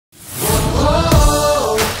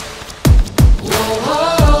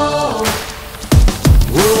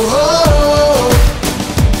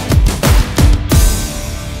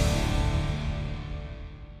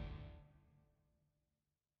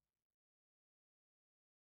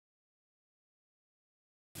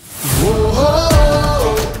Whoa,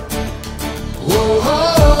 whoa,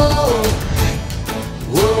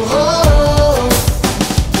 whoa.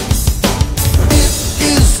 It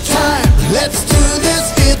is time, let's do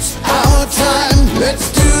this, it's our time.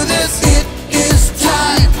 Let's do this, it is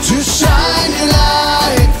time to shine your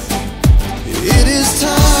light. It is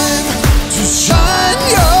time to shine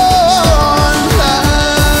your light.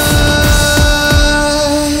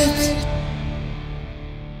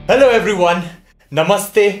 Hello everyone,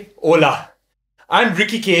 Namaste, Ola. I'm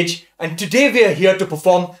Ricky Kej and today we are here to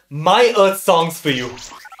perform My Earth songs for you.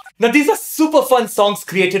 Now these are super fun songs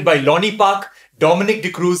created by Lonnie,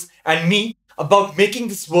 Dominic and me about making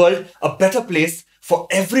this world a better place for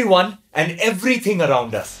everyone and everything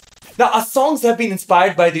around us. Now our songs have been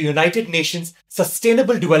inspired by the United Nations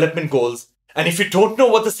Sustainable Development Goals, and if you don't know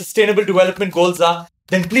what the Sustainable Development Goals are,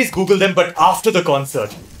 then please Google them, but after the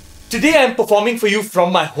concert. Today I am performing for you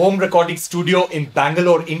from my home recording studio in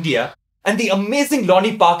Bangalore, India, and the amazing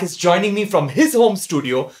Lonnie is joining me from his home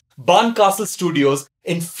studio, Barncastle Studios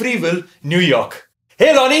in Freeville, New York.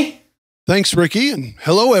 Hey Lonnie! Thanks, Ricky, and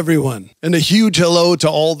hello everyone, and a huge hello to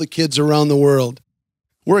all the kids around the world.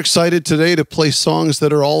 We're excited today to play songs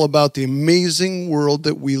that are all about the amazing world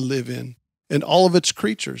that we live in, and all of its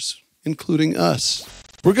creatures, including us.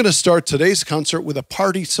 We're going to start today's concert with a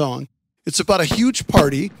party song. It's about a huge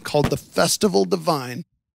party called the Festival Divine,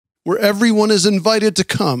 where everyone is invited to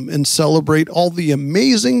come and celebrate all the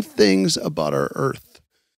amazing things about our Earth.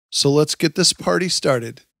 So let's get this party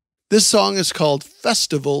started. This song is called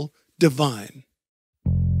Festival Divine.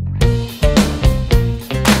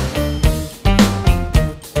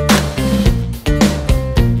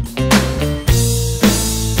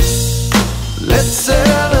 Let's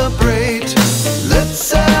celebrate, let's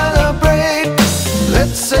celebrate,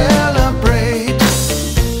 let's celebrate.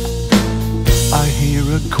 I hear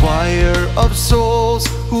a choir of souls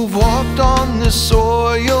who've walked on this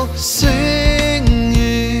soil singing.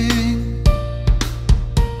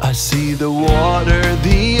 I see the water,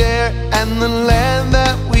 the air, and the land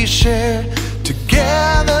that we share.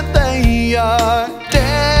 Together they are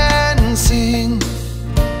dancing.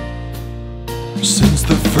 Since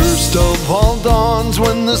the first of all dawns,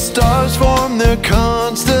 when the stars form their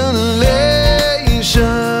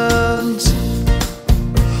constellations,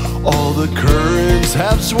 all the currents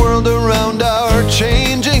have swirled around our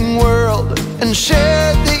changing world and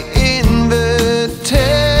shared the invitation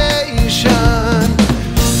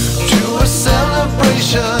to a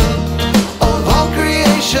celebration of all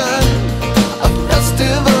creation, a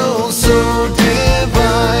festival so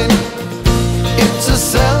divine. It's a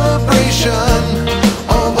celebration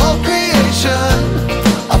of all creation,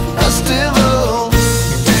 a festival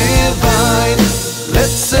divine.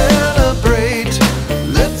 Let's celebrate,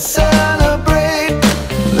 let's celebrate,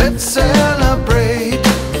 let's celebrate.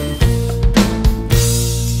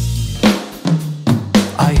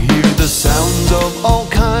 I hear the sounds of all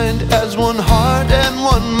kind as one heart and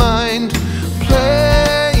one mind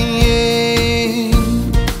playing,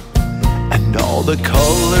 and all the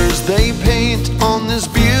colors they paint on this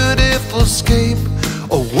beautiful scape,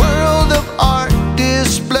 a world of art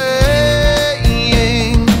displaying.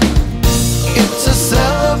 It's a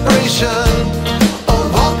celebration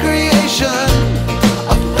of all creation,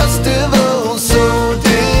 a festival so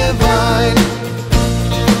divine.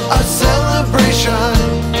 A celebration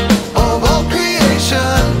of all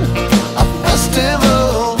creation, a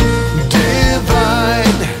festival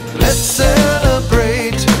divine. Let's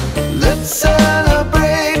celebrate, let's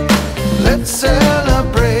celebrate, let's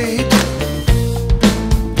celebrate.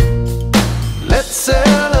 Let's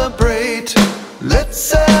celebrate, let's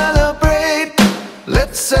celebrate,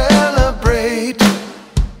 let's celebrate.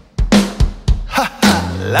 Ha ha,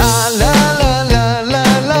 la la la la la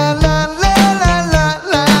la la la la la la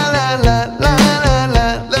la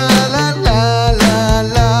la la la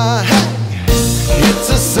la. It's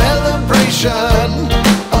a celebration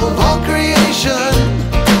of all creation,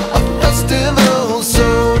 a festival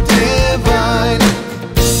so divine.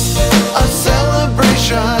 A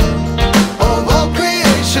celebration of all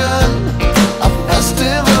creation, a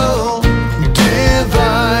festival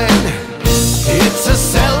divine. It's a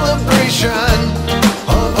celebration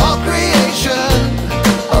of all creation.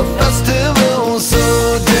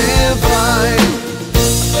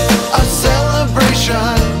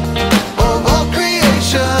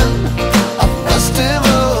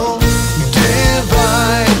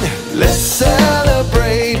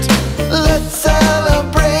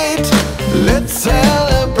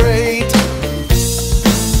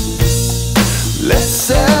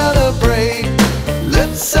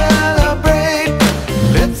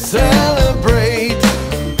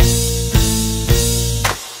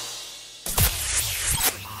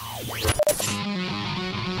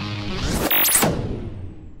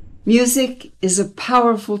 Music is a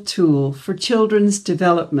powerful tool for children's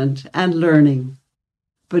development and learning,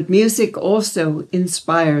 but music also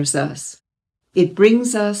inspires us. It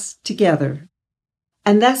brings us together.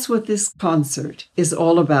 And that's what this concert is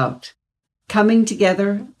all about. Coming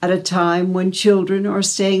together at a time when children are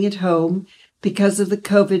staying at home because of the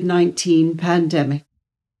COVID-19 pandemic.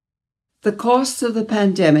 The costs of the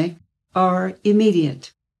pandemic are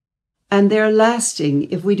immediate, and they're lasting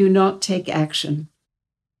if we do not take action.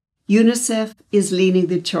 UNICEF is leading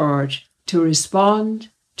the charge to respond,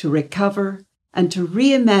 to recover, and to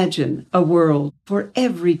reimagine a world for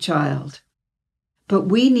every child. But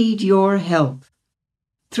we need your help.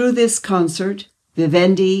 Through this concert,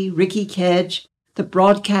 Vivendi, Ricky Kej, the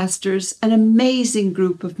broadcasters, an amazing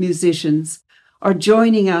group of musicians are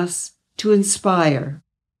joining us to inspire.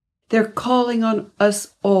 They're calling on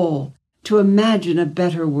us all to imagine a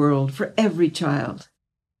better world for every child.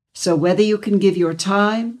 So whether you can give your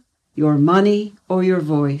time, your money, or your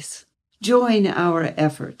voice, join our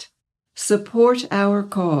effort. Support our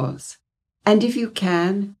cause. And if you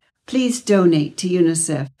can, please donate to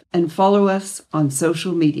UNICEF and follow us on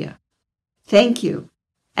social media. Thank you,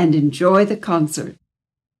 and enjoy the concert.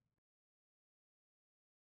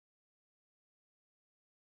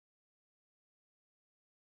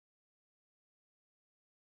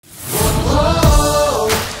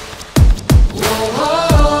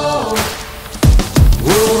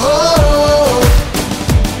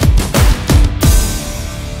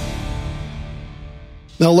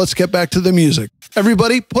 Now let's get back to the music.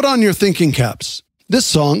 Everybody, put on your thinking caps. This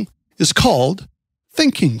song is called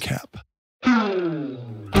Thinking Cap. I'm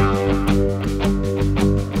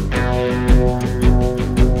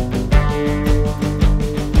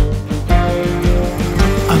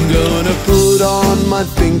gonna put on my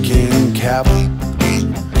thinking cap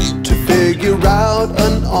to figure out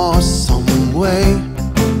an awesome way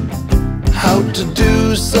how to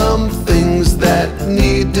do some things that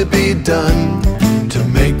need to be done to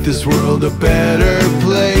make this world a better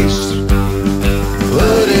place.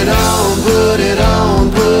 Put it on, put it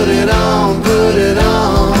on, put it on, put it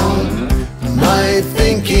on my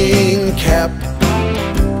thinking cap.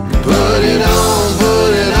 Put it on,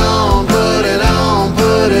 put it on, put it on,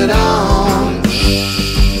 put it on.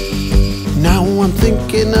 Now I'm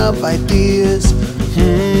thinking of ideas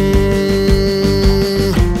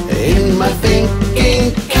in my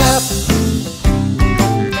thinking cap.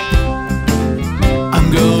 I'm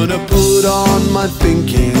gonna put on my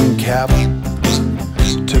thinking cap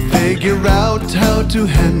to figure out how to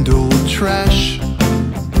handle trash.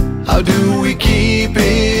 How do we keep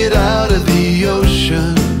it out of the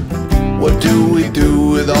ocean? What do we do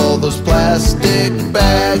with all those plastic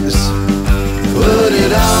bags? Put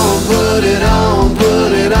it on, put it on,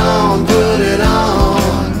 put it on, put it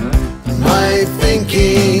on my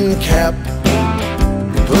thinking cap.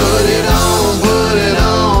 Put it on, put it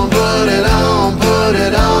on, put it on, put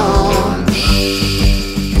it on.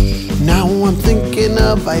 Now I'm thinking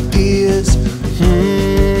of ideas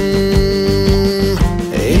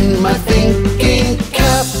in my thinking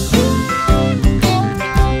cap.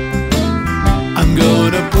 I'm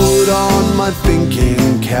gonna put on my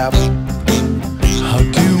thinking cap. How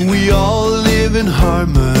do we all live in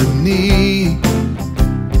harmony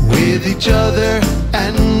with each other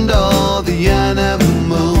and all the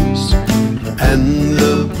animals and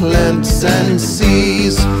the plants and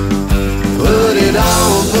seas? Put it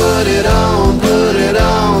on, put it on, put it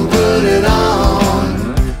on, put it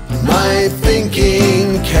on my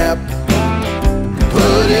thinking cap.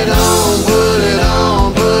 Put it on, put it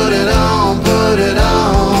on, put it on, put it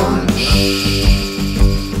on.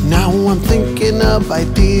 Now I'm thinking of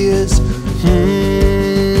ideas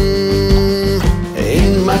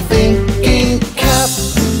in my thinking cap.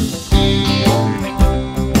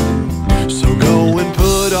 So go and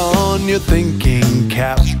put on your thinking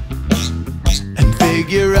cap and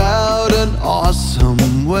figure out an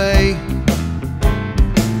awesome way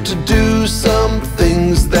to do some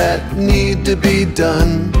things that need to be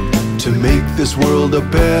done to make this world a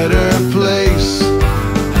better place.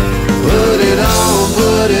 Put it on,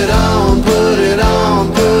 put it on, put it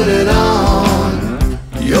on, put it on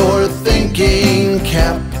your thinking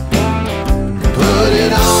cap. Put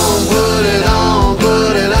it on, put it on,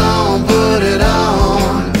 put it on, put it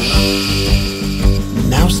on.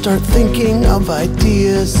 Now start thinking of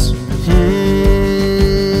ideas.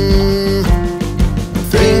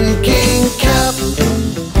 Thinking cap.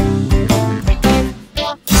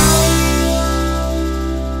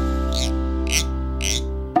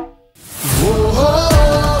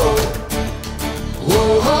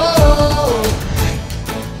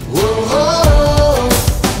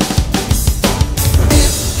 It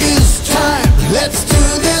is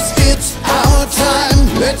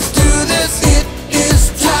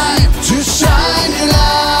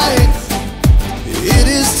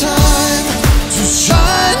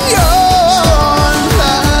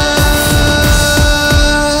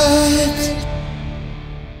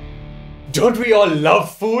Don't we all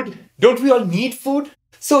love food? Don't we all need food?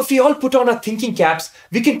 So if we all put on our thinking caps,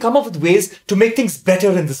 we can come up with ways to make things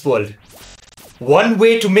better in this world. One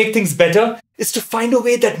way to make things better is to find a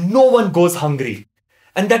way that no one goes hungry.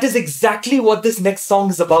 And that is exactly what this next song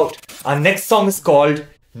is about. Our next song is called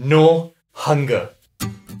No Hunger.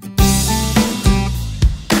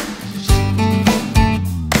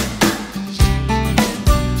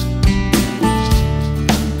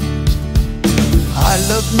 I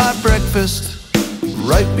love my breakfast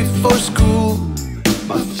right before school.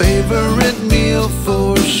 My favorite meal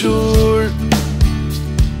for sure.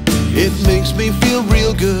 It makes me feel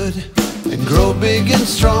real good and grow big and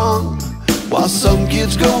strong, while some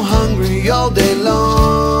kids go hungry all day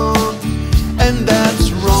long. And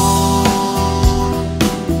that's wrong.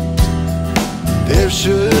 There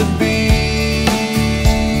should be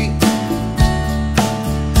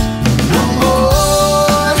no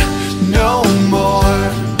more, no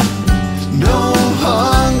more, no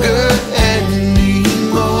hunger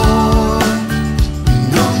anymore.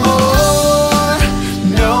 No more,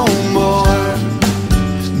 no more,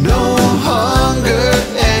 no hunger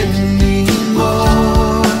anymore.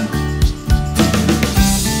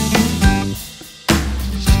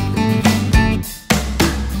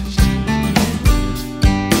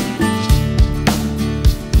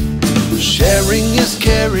 Sharing is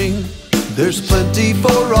caring, there's plenty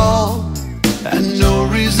for all, and no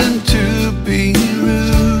reason to be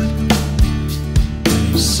rude.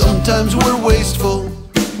 Sometimes we're wasteful,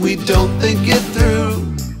 we don't think it through,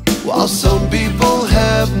 while some people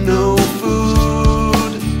have no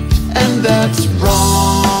food. And that's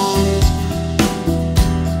wrong.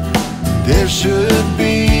 There should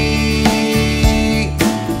be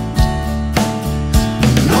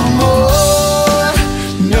no more,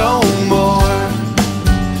 no more,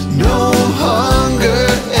 no hunger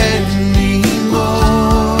anymore.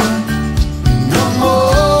 No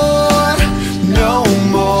more, no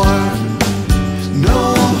more, no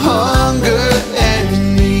hunger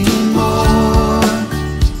anymore.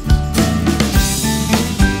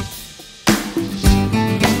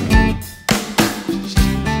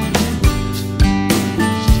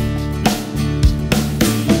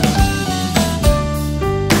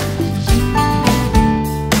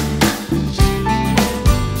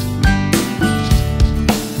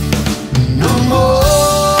 No more,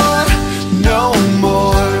 no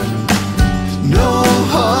more, no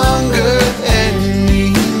hunger anymore.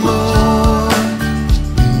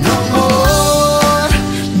 No more,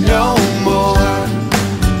 no more,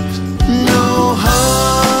 no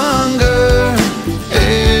hunger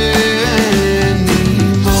anymore.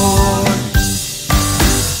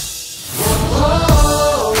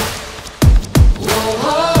 Whoa, whoa,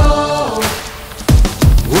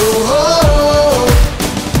 whoa, whoa.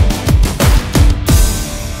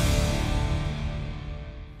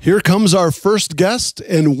 Here comes our first guest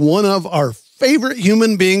and one of our favorite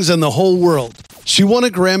human beings in the whole world. She won a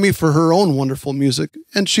Grammy for her own wonderful music,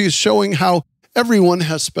 and she's showing how everyone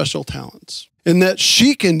has special talents, and that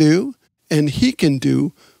she can do and he can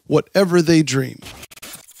do whatever they dream.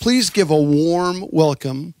 Please give a warm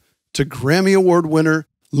welcome to Grammy Award winner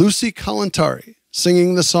Lucy Kalantari,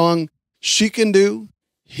 singing the song She Can Do,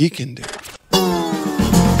 He Can Do.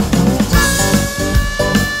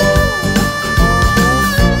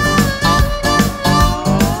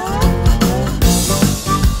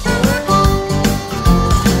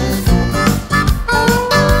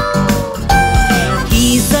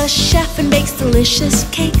 He's a chef and bakes delicious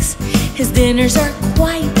cakes. His dinners are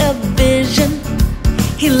quite a vision.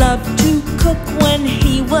 He loved to cook when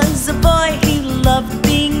he was a boy. He loved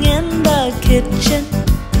being in the kitchen.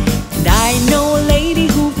 And I know a lady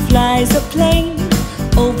who flies a plane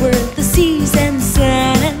over the seas and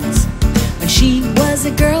sands. When she was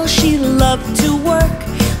a girl, she loved to work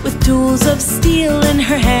with tools of steel in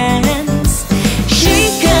her hands.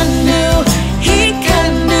 She can do, he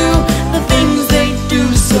can do the things they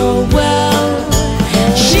do so well.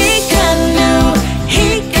 She can do,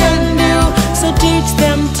 he can do, so teach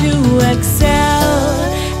them to excel,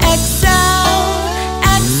 excel,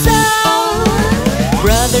 excel.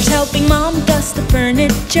 Brothers helping mom dust the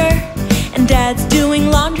furniture, and dad's doing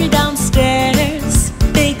laundry downstairs.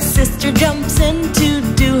 Big sister jumps in to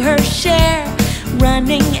do her share,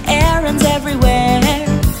 running errands everywhere.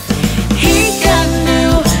 He can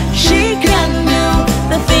do, she can do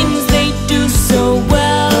the things they do so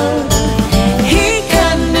well. He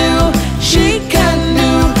can do, she can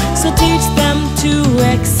do, so teach them to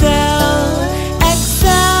excel,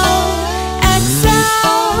 excel, excel.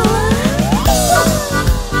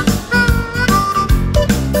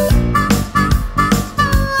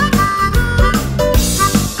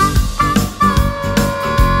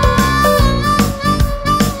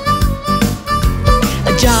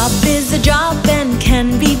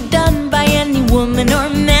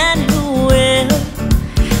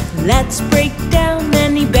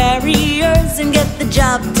 doesn't get the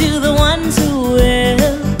job, to the ones who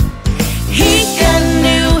will. He can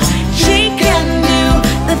do, she can do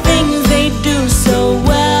the things they do so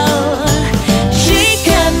well. She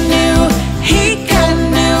can do, he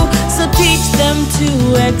can do, so teach them to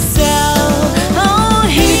excel. Oh,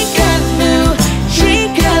 he can do,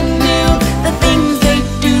 she can do the things they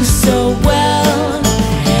do so well.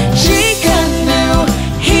 She can do,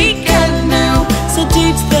 he can do, so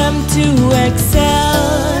teach them to excel.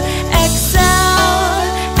 Excel,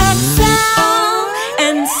 excel,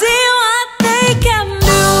 and see what they can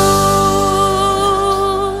do.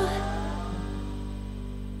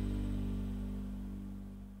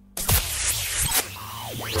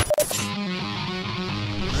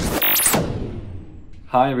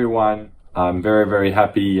 Hi everyone, I'm very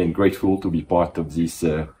happy and grateful to be part of this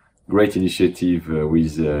great initiative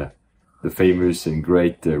with the famous and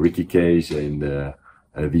great Ricky Kej and the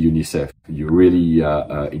UNICEF. You really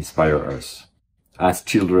inspire us. As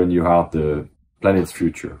children, you are the planet's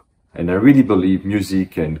future. And I really believe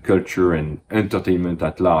music and culture and entertainment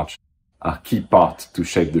at large are key parts to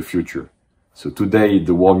shape the future. So today,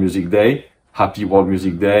 the World Music Day. Happy World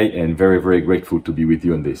Music Day, and very grateful to be with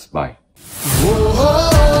you on this. Bye.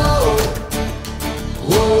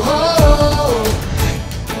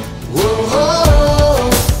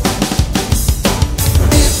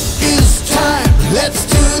 It is time, let's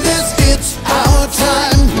do this, it's our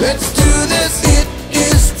time. Let's do this, it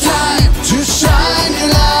is time to shine your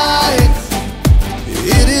light.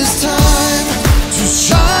 It is time to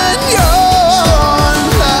shine your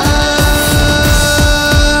light.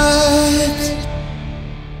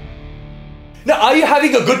 Now, are you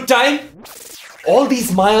having a good time? All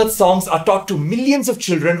these My Earth songs are taught to millions of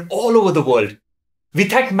children all over the world. We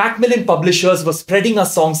thank Macmillan Publishers for spreading our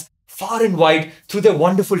songs far and wide through their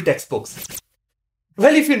wonderful textbooks.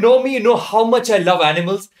 Well, if you know me, you know how much I love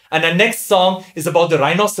animals, and our next song is about the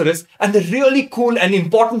rhinoceros and the really cool and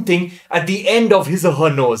important thing at the end of his or her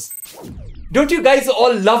nose. Don't you guys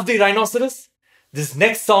all love the rhinoceros? This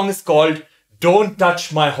next song is called Don't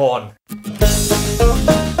Touch My Horn.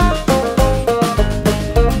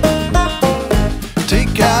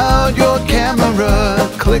 Take out your camera,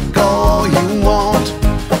 click all you want.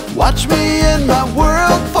 Watch me in my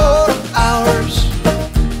world for hours.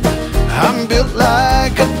 I'm built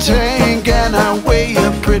like a tank and I weigh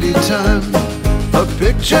a pretty ton. A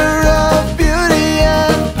picture of beauty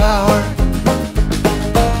and power.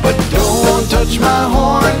 But don't touch my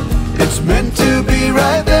horn, it's meant to be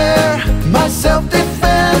right there. My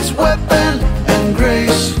self-defense weapon and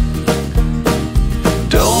grace.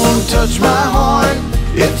 Don't touch my horn,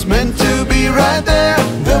 it's meant to be right there.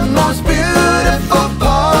 The most beautiful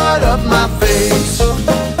part of my face.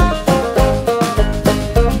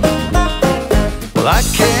 Well, I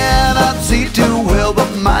cannot see too well,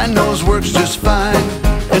 but my nose works just fine.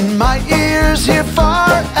 And my ears hear far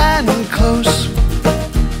and close.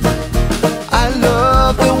 I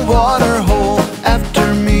love the water hole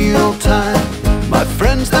after mealtime. My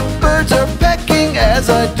friends, the birds are pecking as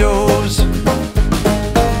I doze.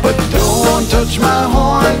 But don't touch my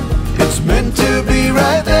horn, it's meant to be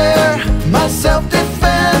right there. My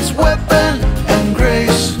self-defense weapon and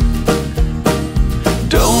grace.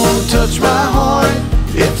 Don't touch my horn,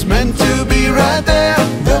 it's meant to be right there.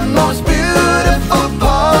 The most beautiful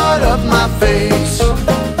part of my face.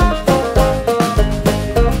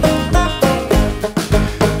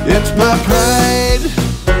 It's my pride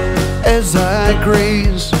as I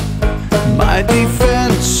graze, my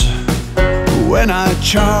defense when I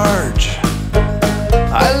charge.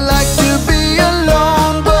 I like to be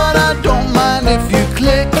alone, but I don't mind if you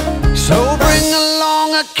click. So bring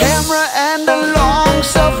along a camera and a long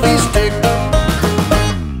selfie stick.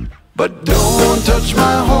 But don't touch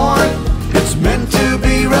my horn, it's meant to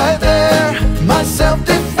be right there. My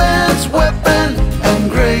self-defense weapon and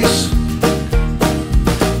grace.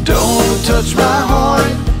 Don't touch my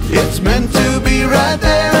horn, it's meant to be right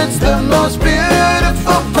there. It's the most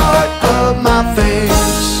beautiful part of my face.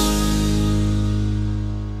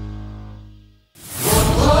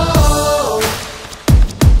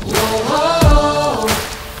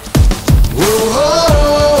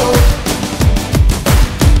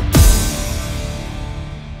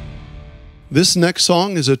 This next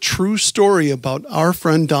song is a true story about our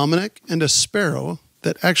friend Dominic and a sparrow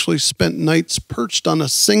that actually spent nights perched on a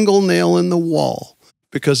single nail in the wall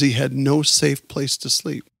because he had no safe place to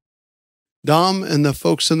sleep. Dom and the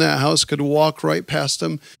folks in that house could walk right past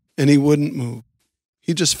him and he wouldn't move.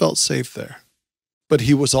 He just felt safe there. But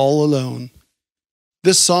he was all alone.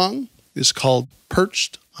 This song is called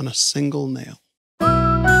Perched on a Single Nail.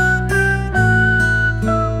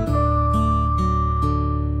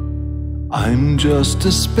 I'm just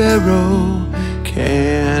a sparrow.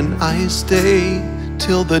 Can I stay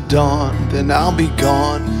till the dawn? Then I'll be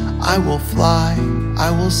gone. I will fly, I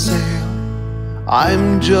will sail.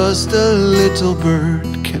 I'm just a little bird.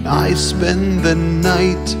 Can I spend the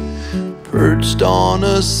night perched on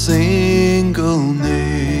a single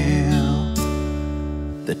nail?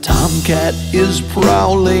 The tomcat is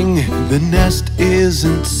prowling, the nest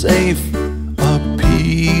isn't safe. A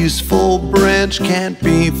peaceful branch can't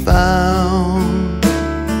be found.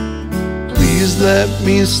 Please let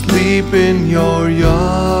me sleep in your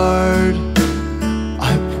yard.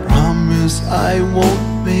 I promise I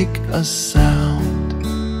won't make a sound.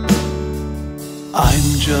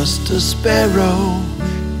 I'm just a sparrow.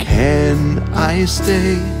 Can I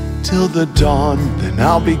stay till the dawn? Then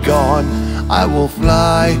I'll be gone. I will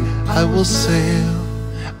fly, I will sail.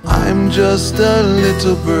 I'm just a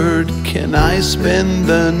little bird. Can I spend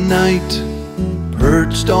the night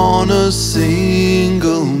perched on a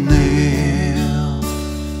single nail?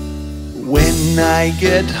 When I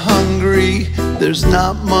get hungry, there's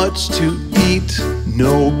not much to eat.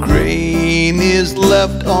 No grain is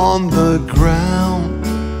left on the ground.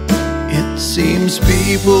 It seems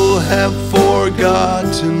people have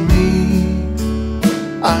forgotten me.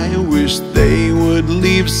 I wish they would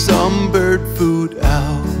leave some bird food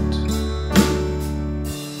out.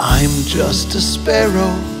 I'm just a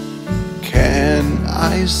sparrow. Can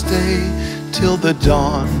I stay till the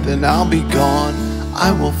dawn? Then I'll be gone.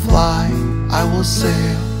 I will fly, I will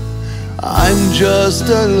sail. I'm just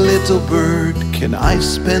a little bird. Can I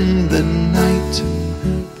spend the night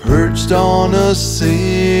perched on a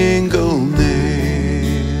single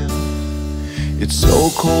nail? It's so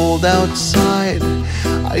cold outside,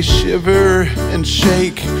 I shiver and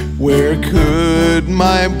shake. Where could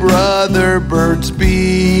my brother birds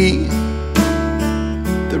be?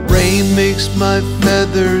 The rain makes my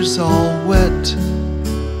feathers all wet.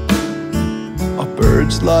 A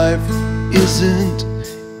bird's life isn't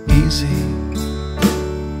easy.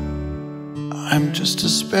 I'm just a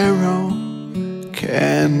sparrow.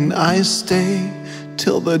 Can I stay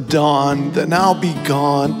till the dawn? Then I'll be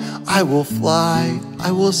gone. I will fly,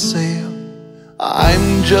 I will sail.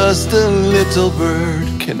 I'm just a little bird.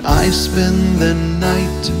 Can I spend the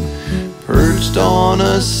night perched on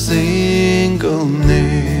a single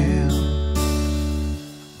nail?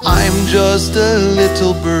 I'm just a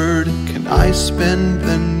little bird. Can I spend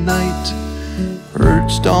the night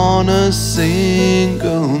perched on a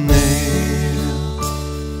single nail?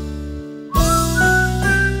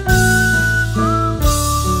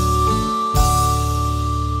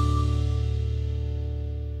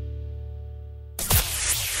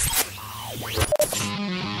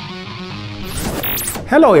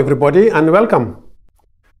 Hello everybody and welcome.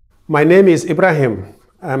 My name is Ibrahim.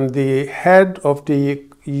 I'm the head of the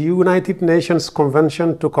United Nations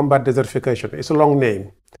Convention to Combat Desertification. It's a long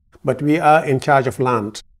name, but we are in charge of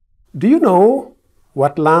land. Do you know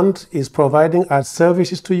what land is providing as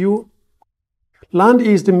services to you? Land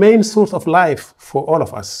is the main source of life for all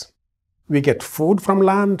of us. We get food from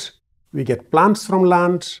land, we get plants from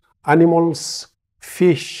land, animals,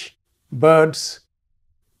 fish, birds.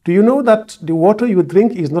 Do you know that the water you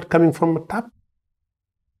drink is not coming from a tap?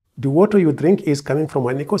 The water you drink is coming from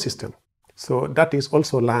an ecosystem. So that is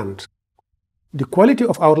also land. The quality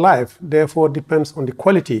of our life, therefore, depends on the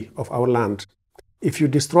quality of our land. If you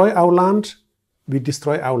destroy our land, we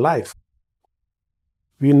destroy our life.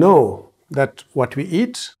 We know that what we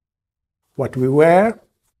eat, what we wear,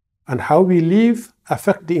 and how we live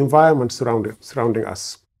affect the environment surrounding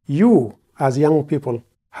us. You, as young people,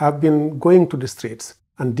 have been going to the streets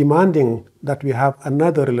and demanding that we have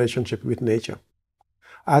another relationship with nature.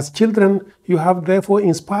 As children, you have therefore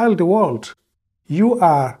inspired the world. You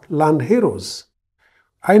are land heroes.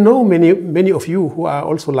 I know many of you who are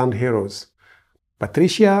also land heroes.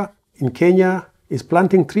 Patricia in Kenya is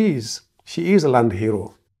planting trees. She is a land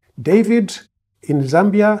hero. David in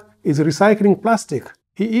Zambia is recycling plastic.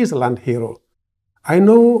 He is a land hero. I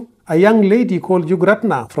know a young lady called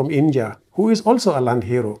Yugratna from India who is also a land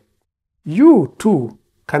hero. You too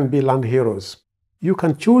can be land heroes. You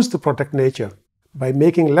can choose to protect nature by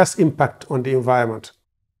making less impact on the environment.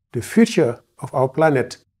 The future of our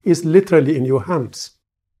planet is literally in your hands.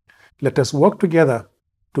 Let us work together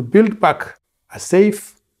to build back a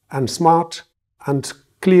safe and smart and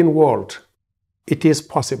clean world. It is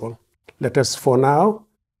possible. Let us, for now,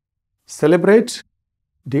 celebrate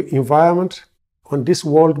the environment on this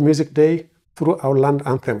World Music Day through our land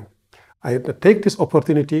anthem. I take this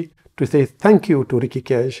opportunity to say thank you to Ricky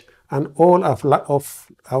Kej and all of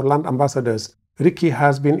our land ambassadors. Ricky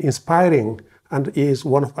has been inspiring and is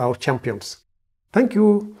one of our champions. Thank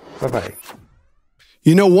you. Bye-bye.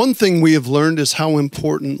 You know, one thing we have learned is how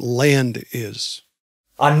important land is.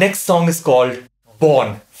 Our next song is called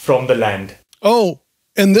Born from the Land. Oh,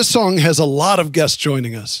 and this song has a lot of guests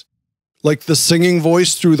joining us, like the singing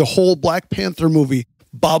voice through the whole Black Panther movie,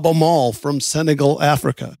 Baba Mal from Senegal,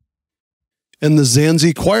 Africa, and the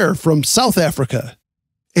Zanzi Choir from South Africa,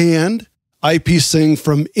 and IP Singh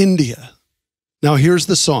from India. Now here's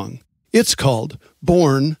the song. It's called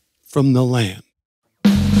Born from the Land.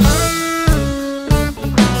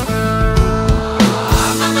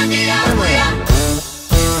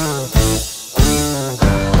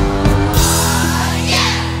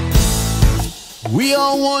 We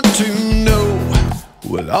all want to know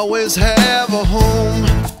we'll always have a home,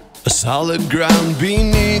 a solid ground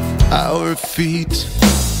beneath our feet.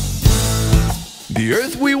 The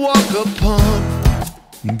earth we walk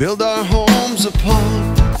upon, build our homes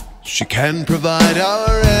upon, she can provide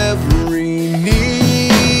our every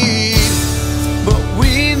need. But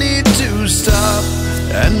we need to stop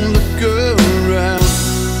and look around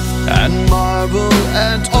and marvel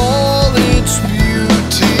at all its beauty.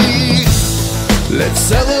 Let's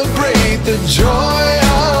celebrate the joy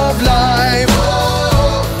of life.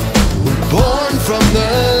 Oh, we're born from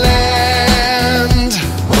the land.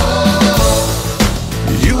 Oh,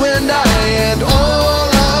 you and I and all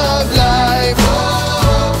of life.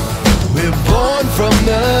 Oh, we're born from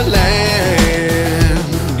the land.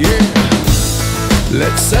 Yeah.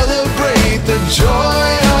 Let's celebrate the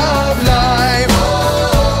joy of life.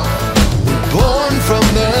 Oh, we're born from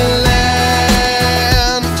the land.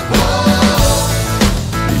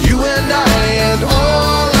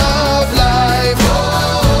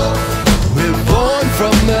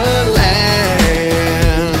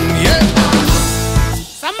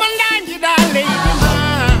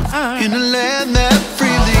 In a land that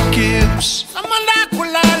freely gives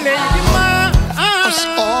us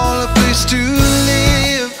all a place to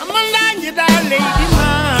live.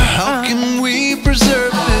 How can we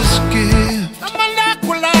preserve this gift?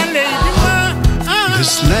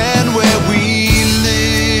 This land where we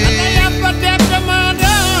live.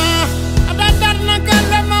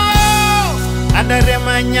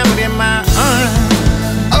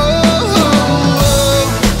 Oh,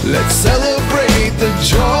 let's celebrate the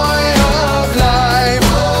joy of life.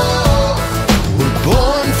 Oh, we're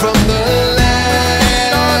born from the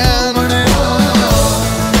land. Oh,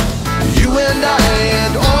 you and I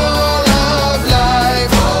and all of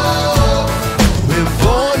life. Oh, we're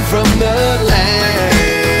born from the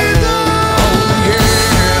land. Oh yeah.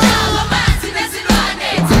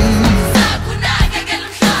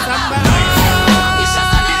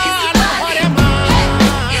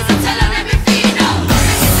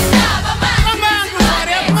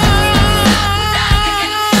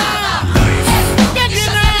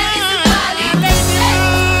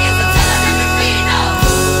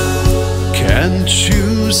 Can't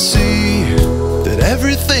you see that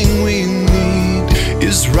everything we need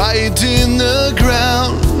is right in the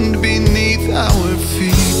ground beneath our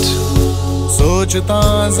feet? सोचता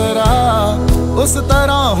जरा उस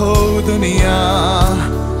तरह हो दुनिया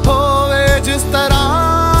होवे जिस तरह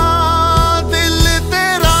दिल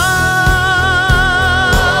तेरा.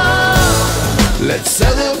 Let's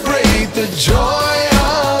celebrate the joy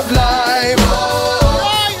of life.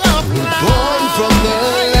 We're born from the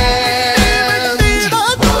land.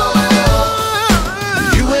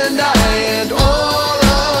 You and I and all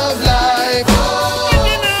of life.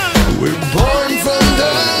 We're born from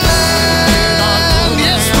the land.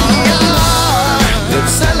 Yes, we are.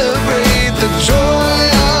 Let's celebrate the joy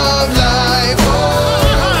of life.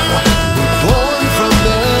 We're born from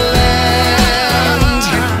the land.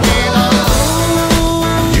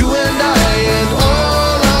 You and I and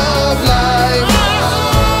all of life.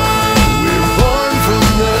 We're born from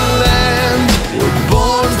the land. We're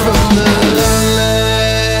born from the land.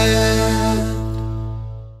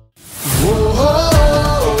 Whoa,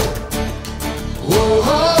 whoa,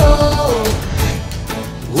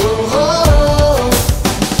 whoa.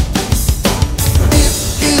 It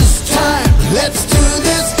is time. Let's do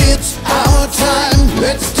this. It's our time.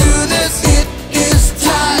 Let's do this. It is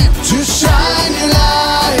time to shine your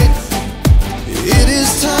light. It is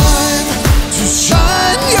time to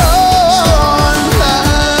shine your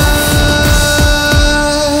light.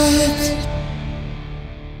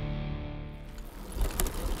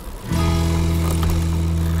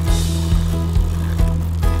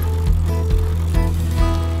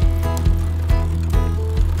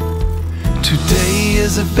 Today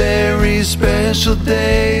is a very special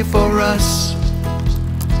day for us.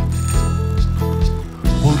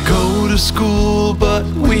 We'll go to school, but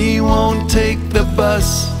we won't take the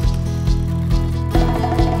bus.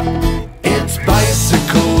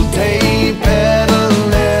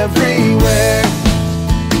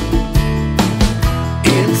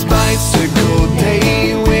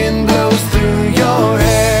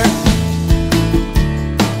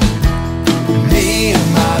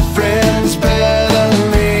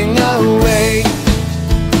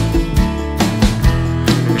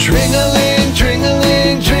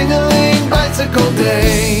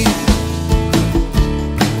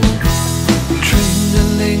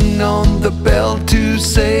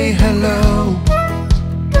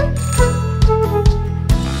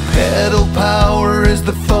 is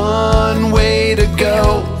the fun way to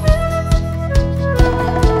go.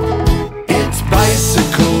 It's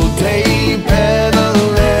bicycle day,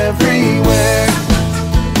 pedal everywhere.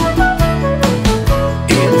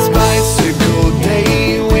 It's bicycle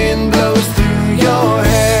day, wind blows through your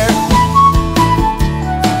hair.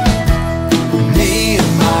 Me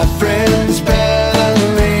and my friends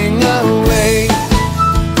pedaling away.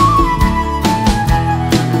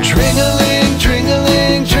 Tring-a-ling,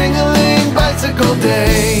 tring-a-ling, tring-a-ling, bicycle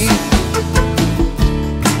day.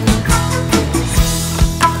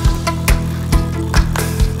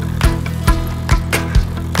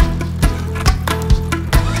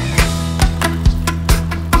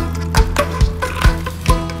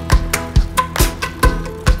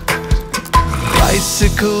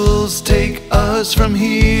 Bicycles take us from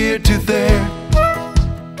here to there.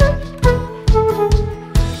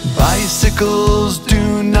 Bicycles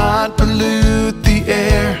do not pollute the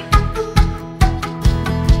air.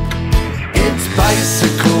 It's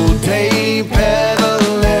bicycle day,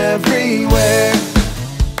 pedal everywhere.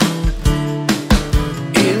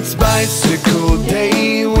 It's bicycle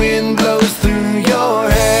day, wind blows through your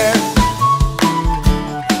hair.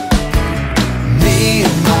 Me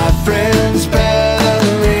and my friends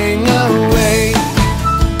pedaling away.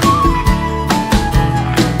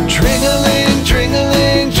 Tring-a-ling,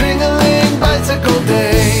 tring-a-ling, tring-a-ling, bicycle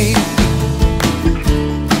day.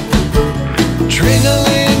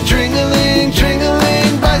 Tring-a-ling, tring-a-ling,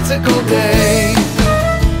 tring-a-ling, bicycle day.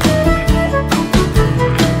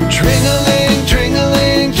 Tring-a-ling,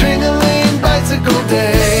 tring-a-ling, tring-a-ling, bicycle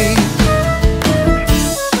day.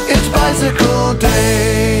 It's bicycle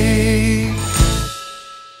day.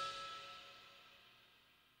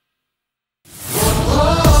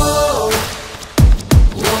 Whoa,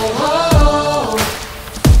 whoa, whoa.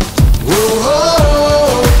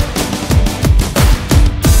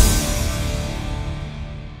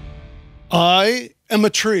 I am a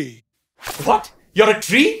tree. What? You're a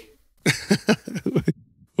tree?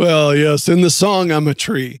 Well, yes, in the song, I'm a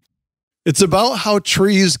tree. It's about how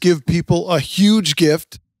trees give people a huge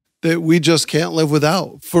gift that we just can't live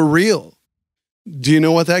without, for real. Do you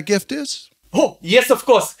know what that gift is? Oh, yes, of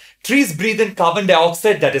course. Trees breathe in carbon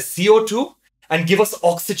dioxide, that is CO2, and give us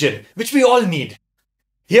oxygen, which we all need.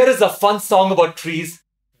 Here is a fun song about trees.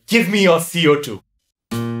 Give me your CO2.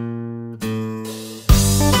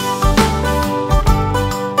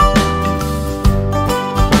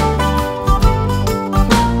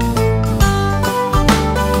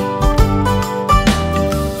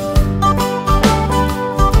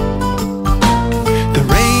 The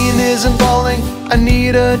rain isn't falling, I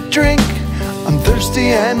need a drink. I'm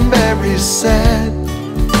thirsty and very sad.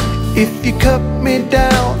 If you cut me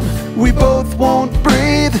down, we both won't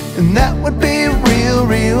breathe, and that would be real,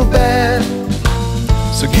 real bad.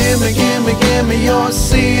 So give me your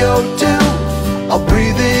CO2. I'll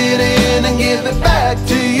breathe it in and give it back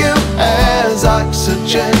to you as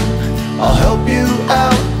oxygen. I'll help you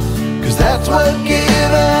out, 'cause that's what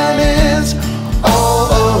giving is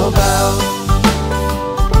all about.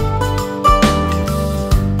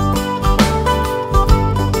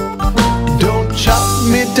 Don't chop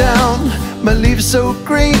me down, my leaves so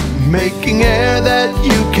green, making air that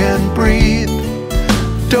you can breathe.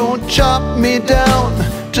 Don't chop me down,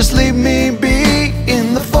 just leave me be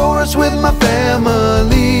in the forest with my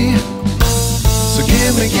family. So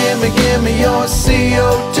give me your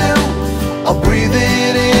CO2. I'll breathe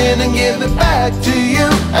it in and give it back to you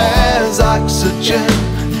as oxygen.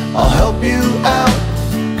 I'll help you out,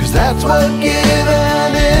 'cause that's what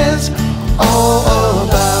giving is all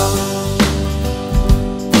about.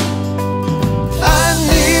 I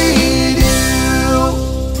need you,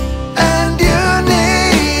 and you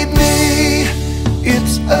need me.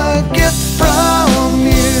 It's a gift from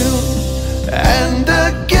you, and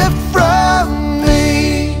a gift from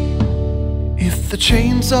me. If the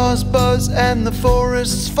chainsaws buzz and the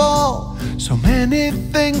forests fall, so many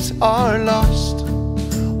things are lost.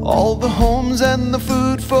 All the homes and the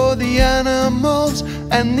food for the animals,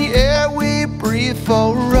 and the air we breathe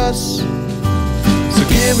for us. So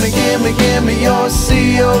give me your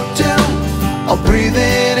CO2. I'll breathe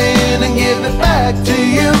it in and give it back to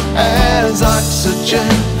you as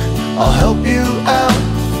oxygen. I'll help you out,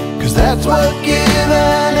 'cause that's what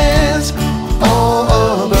giving is all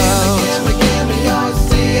about. Give me your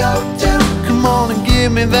CO2. Come on and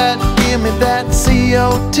give me that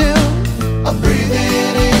CO2. I'll breathe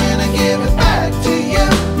it in and give it back to you.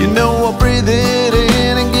 You know I'll breathe it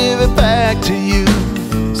in and give it back to you.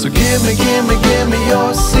 So give me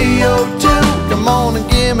your CO2. Come on and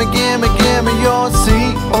give me your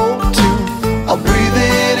CO2. I'll breathe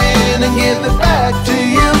it in and give it back to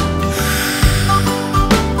you.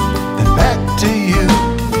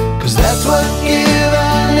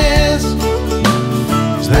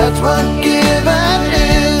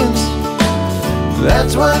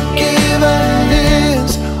 what giving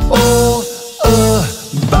is all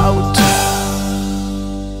about.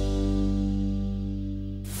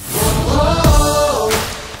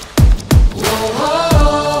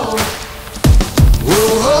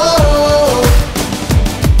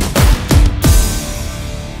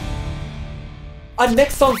 Our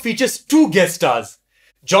next song features two guest stars,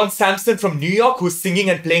 John Sampson from New York, who's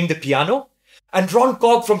singing and playing the piano, and Ron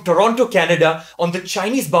Cobb from Toronto, Canada, on the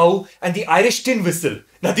Chinese bao and the Irish tin whistle.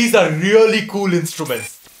 Now these are really cool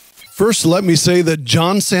instruments. First, let me say that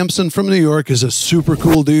John Sampson from New York is a super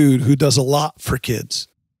cool dude who does a lot for kids.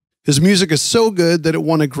 His music is so good that it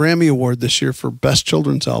won a Grammy Award this year for Best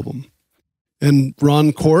Children's Album. And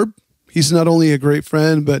Ron Korb, he's not only a great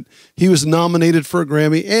friend, but he was nominated for a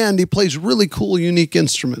Grammy, and he plays really cool, unique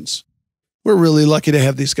instruments. We're really lucky to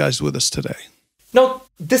have these guys with us today. Now,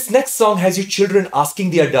 this next song has you children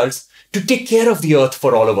asking the adults to take care of the earth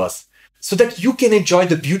for all of us, so that you can enjoy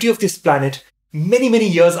the beauty of this planet many, many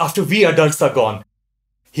years after we adults are gone.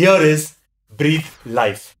 Here is Breathe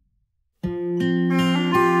Life.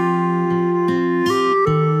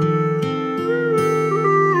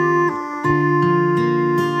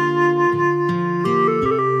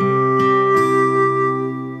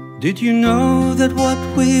 Did you know that what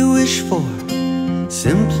we wish for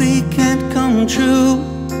simply can't come true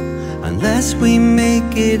unless we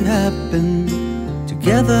make it happen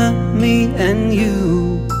together, me and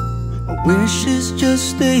you? A wish is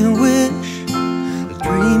just a wish, a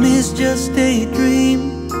dream is just a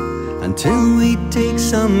dream, until we take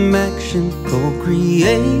some action,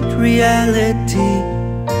 co-create reality.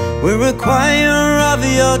 We're a choir of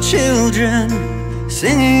your children,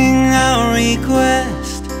 singing our request.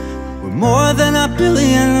 More than a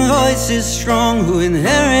billion voices strong who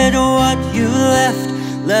inherit what you left.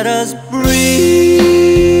 Let us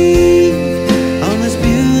breathe on this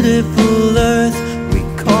beautiful earth we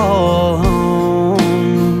call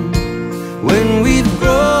home. When we've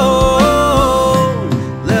grown,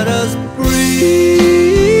 let us breathe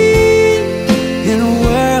in a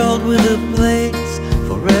world with a place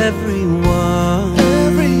for everyone.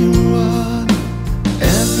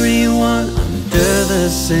 Everyone under the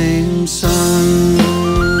same sun.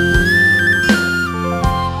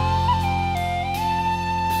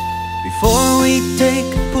 Before we take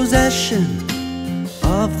possession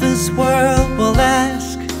of this world, we'll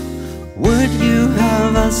ask, would you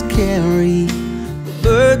have us carry the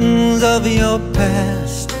burdens of your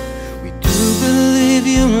past? We do believe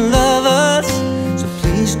you love us, so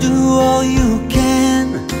please do all you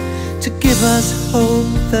can to give us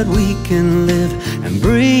hope that we can live and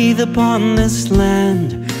breathe upon this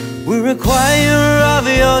land. We're a choir of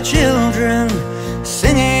your children,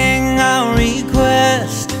 singing our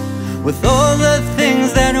request. With all the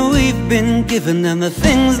things that we've been given and the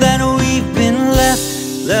things that we've been left,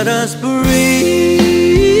 let us breathe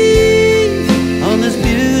on this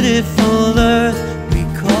beautiful earth we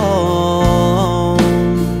call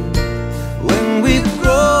home. When we've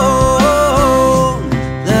grown,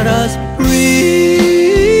 let us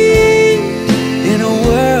breathe in a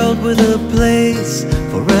world with a place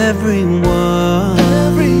for everyone.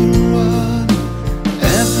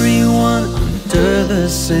 Everyone under the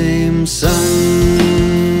same sun.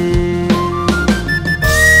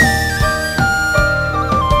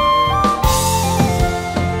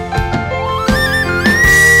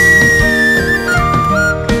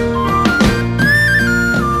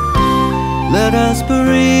 Let us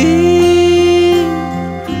breathe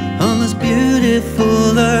on this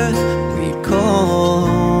beautiful earth we call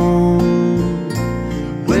home.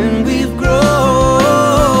 When we've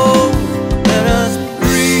grown, let us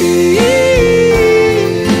breathe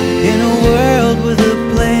in a world with a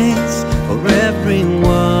place for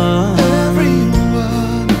everyone.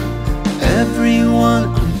 Everyone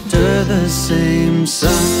under the same sun.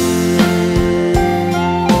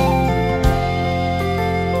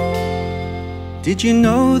 Did you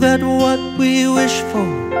know that what we wish for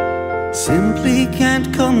simply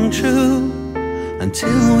can't come true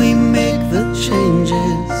until we make the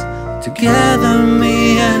changes together,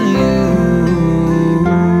 me and you?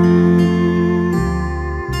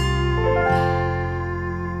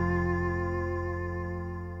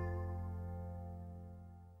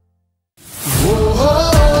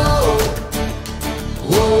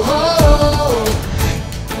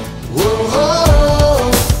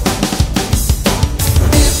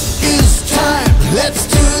 Let's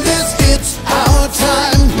do this, it's our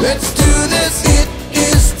time. Let's do this, it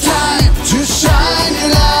is time to shine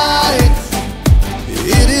your light.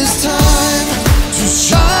 It is time.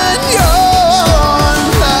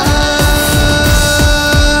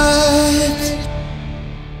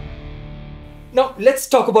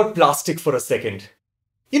 about plastic for a second.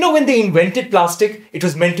 You know, when they invented plastic, it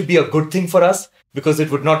was meant to be a good thing for us because it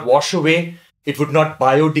would not wash away, it would not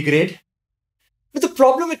biodegrade. But the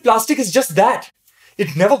problem with plastic is just that.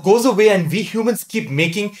 It never goes away and we humans keep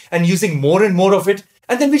making and using more and more of it,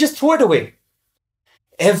 and then we just throw it away.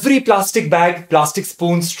 Every plastic bag, plastic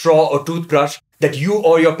spoon, straw or toothbrush that you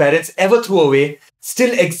or your parents ever threw away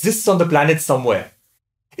still exists on the planet somewhere.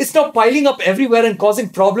 It's now piling up everywhere and causing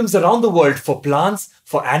problems around the world for plants,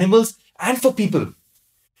 for animals, and for people.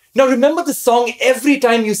 Now remember the song every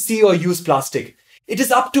time you see or use plastic. It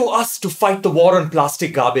is up to us to fight the war on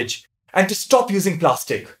plastic garbage and to stop using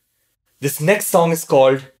plastic. This next song is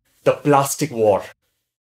called The Plastic War.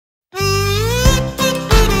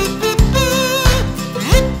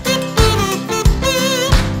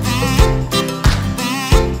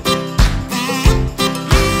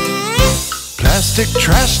 Plastic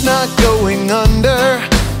trash not going under,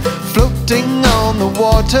 floating on the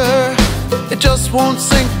water. It just won't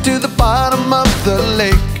sink to the bottom of the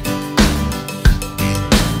lake.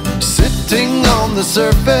 Sitting on the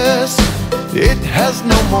surface, it has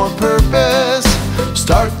no more purpose.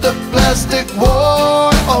 Start the plastic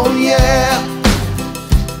war, oh yeah.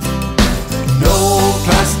 No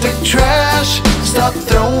plastic trash, stop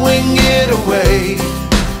throwing it away.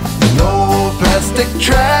 No plastic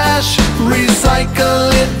trash,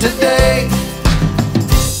 recycle it today.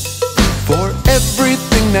 For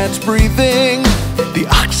everything that's breathing, the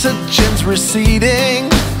oxygen's receding.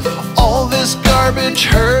 All this garbage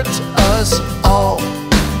hurts us all.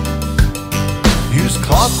 Use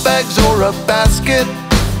cloth bags or a basket.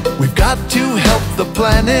 We've got to help the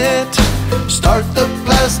planet. Start the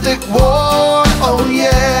plastic war, oh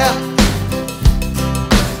yeah.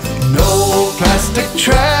 No plastic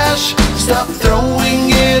trash, stop throwing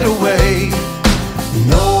it away.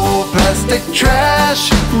 No plastic trash,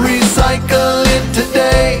 recycle it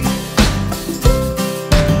today.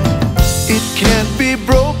 It can't be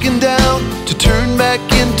broken down to turn back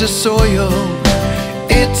into soil.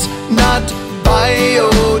 It's not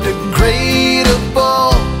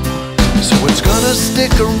biodegradable, so it's gonna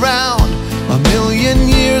stick around 1,000,000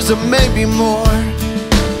 years or maybe more.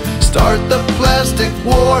 Start the plastic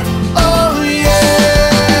war, oh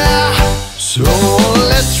yeah. So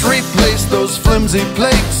let's replace those flimsy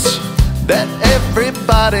plates that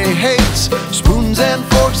everybody hates. Spoons and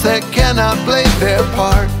forks that cannot play their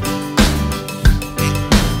part.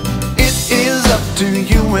 It is up to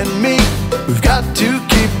you and me. We've got to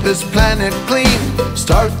keep this planet clean.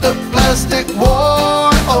 Start the plastic war,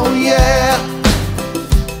 oh yeah.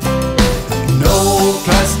 No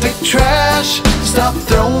plastic trash, stop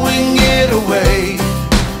throwing it away.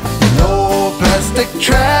 No plastic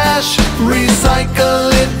trash,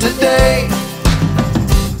 recycle it today.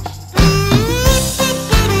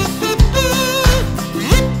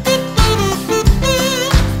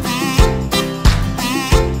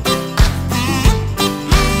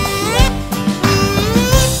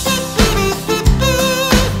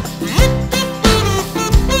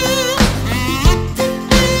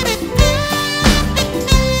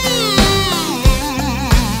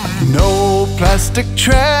 Plastic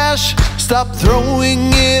trash, stop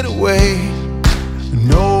throwing it away.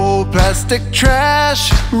 No plastic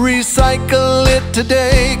trash, recycle it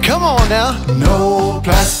today. Come on now. No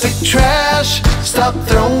plastic trash, stop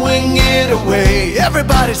throwing it away.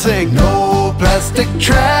 Everybody sing. No plastic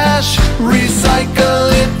trash,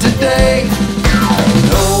 recycle it today.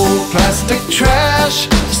 No plastic trash,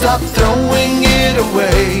 stop throwing it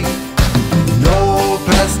away. No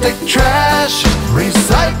plastic trash,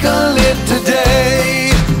 recycle it today.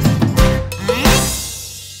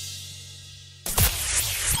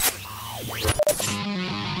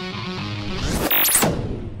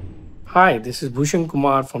 Hi, this is Bhushan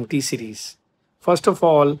Kumar from T-Series. First of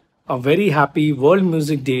all, a very happy World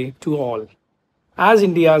Music Day to all. As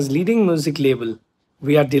India's leading music label,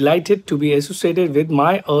 we are delighted to be associated with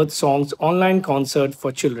My Earth Songs online concert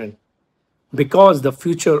for children. Because the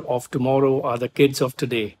future of tomorrow are the kids of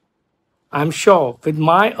today. I'm sure with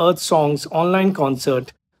My Earth Songs online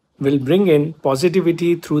concert will bring in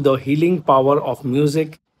positivity through the healing power of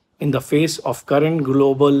music in the face of current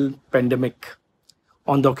global pandemic.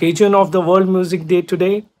 On the occasion of the World Music Day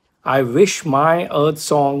today, I wish My Earth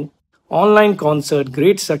Song online concert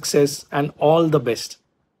great success and all the best.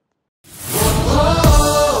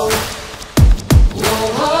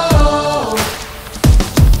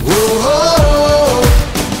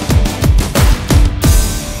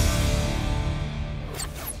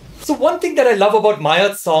 So one thing that I love about My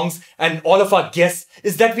Earth Songs and all of our guests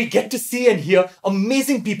is that we get to see and hear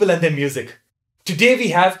amazing people and their music. Today we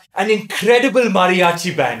have an incredible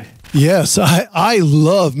mariachi band. Yes, I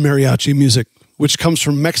love mariachi music, which comes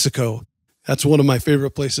from Mexico. That's one of my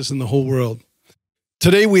favorite places in the whole world.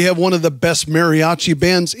 Today we have one of the best mariachi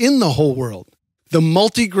bands in the whole world, the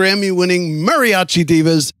multi-Grammy winning mariachi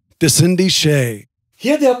divas, Cindy Shay.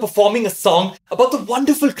 Here they are performing a song about the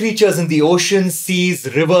wonderful creatures in the oceans,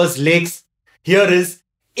 seas, rivers, lakes. Here is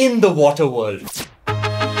In the Water World.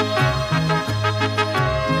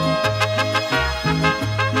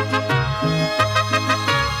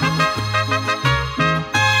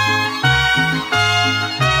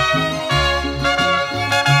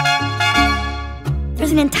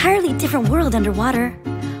 There's an entirely different world underwater,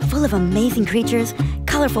 full of amazing creatures,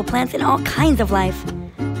 colorful plants, and all kinds of life.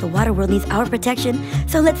 The water world needs our protection,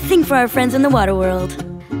 so let's sing for our friends in the water world.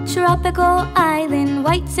 Tropical island,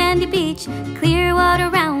 white sandy beach, clear water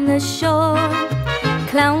around the shore.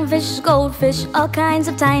 Clownfish, goldfish, all kinds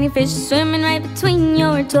of tiny fish swimming right between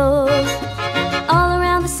your toes. All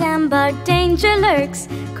around the sandbar, danger lurks,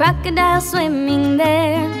 crocodiles swimming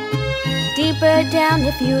there. Deeper down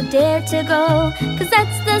if you dare to go, 'cause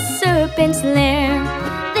that's the serpent's lair.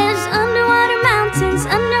 There's underwater mountains,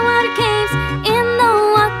 underwater caves in the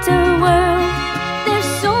water world. There's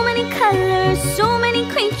so many colors, so many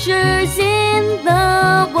creatures in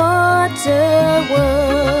the water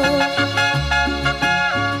world.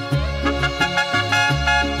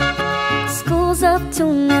 Schools of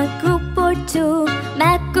tuna, group or two,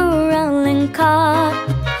 mackerel and cod,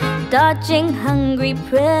 dodging hungry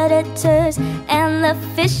predators and the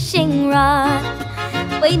fishing rod.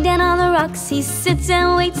 Way down on the rocks he sits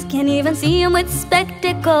and waits, can't even see him with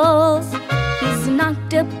spectacles. He's an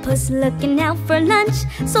octopus looking out for lunch,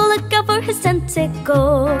 so look out for his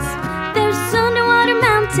tentacles. There's underwater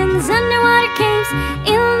mountains, underwater caves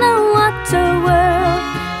in the water world.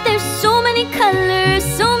 There's so many colors,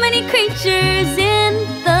 so many creatures in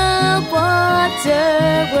the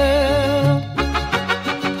water world.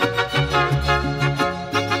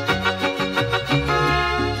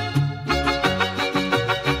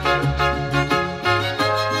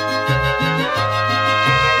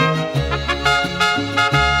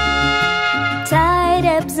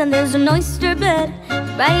 And there's an oyster bed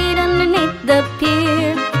right underneath the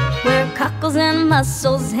pier, where cockles and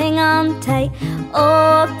mussels hang on tight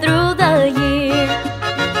all through the year.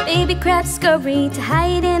 Baby crabs scurry to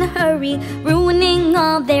hide in a hurry, ruining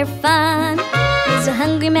all their fun. There's a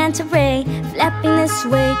hungry manta ray flapping this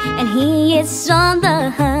way, and he is on the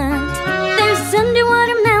hunt. There's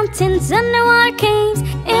underwater mountains, underwater caves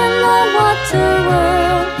in the water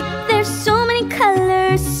world. There's so many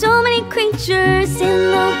colors, so many creatures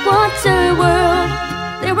in the water world.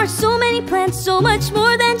 There are so many plants, so much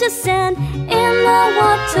more than just sand in the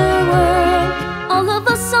water world. All of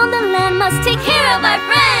us on the land must take care of our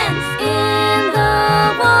friends in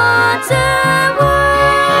the water world.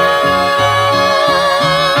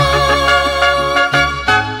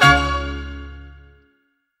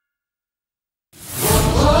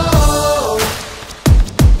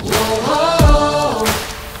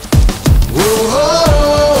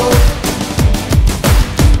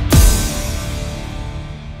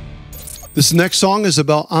 This next song is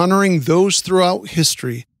about honoring those throughout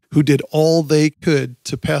history who did all they could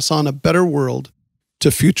to pass on a better world to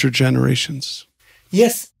future generations.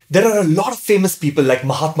 Yes, there are a lot of famous people like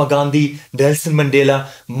Mahatma Gandhi, Nelson Mandela,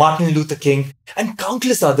 Martin Luther King, and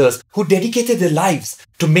countless others who dedicated their lives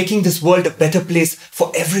to making this world a better place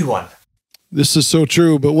for everyone. This is so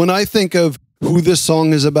true, but when I think of who this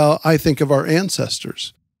song is about, I think of our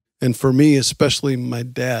ancestors, and for me, especially my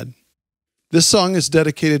dad. This song is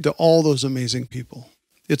dedicated to all those amazing people.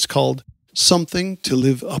 It's called Something to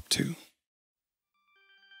Live Up To.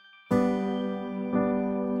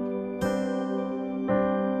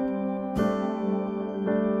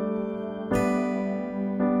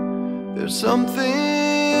 There's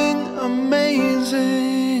something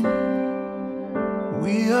amazing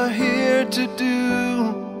we are here to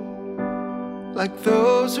do, like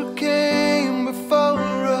those who came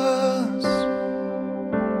before us.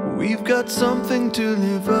 We've got something to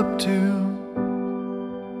live up to.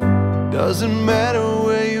 Doesn't matter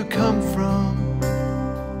where you come from,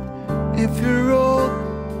 if you're old,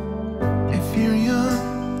 if you're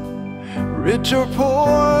young, rich or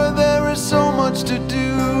poor, there is so much to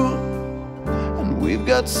do, and we've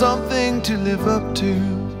got something to live up to.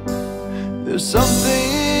 There's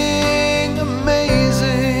something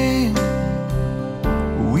amazing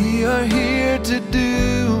we are here to do,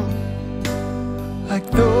 like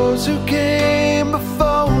those who came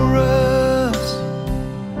before us.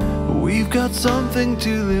 We've got something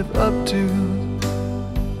to live up to.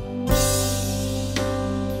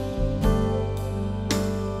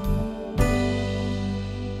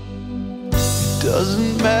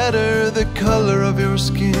 Doesn't matter the color of your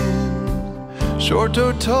skin, short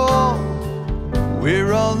or tall,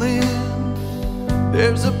 we're all in.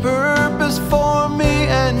 There's a purpose for me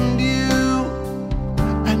and you,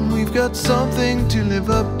 and we've got something to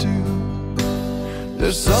live up to.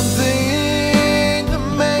 There's something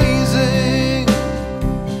amazing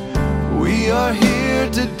we are here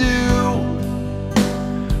to do,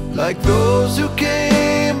 like those who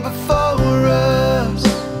came before us.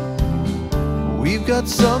 We've got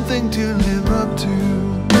something to live up to.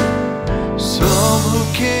 Some who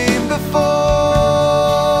came before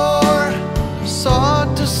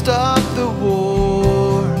sought to stop the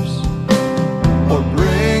wars or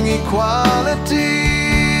bring equality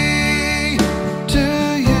to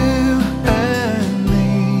you and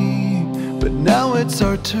me. But now it's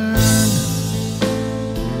our turn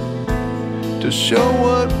to show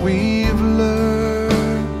what we've learned.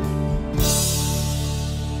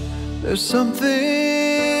 There's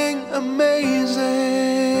something amazing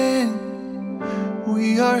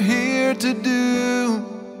we are here to do,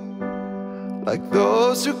 like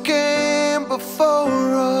those who came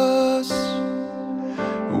before us.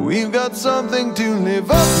 We've got something to live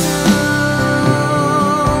up to.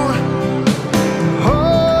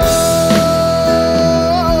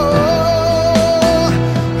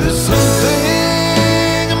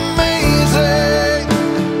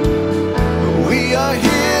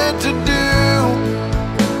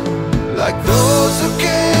 Those who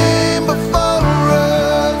came before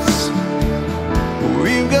us,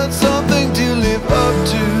 we've got something to live up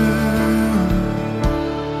to.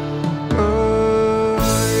 Oh,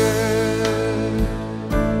 yeah.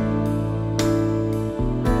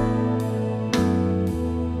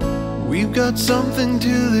 We've got something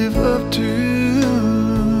to live up to.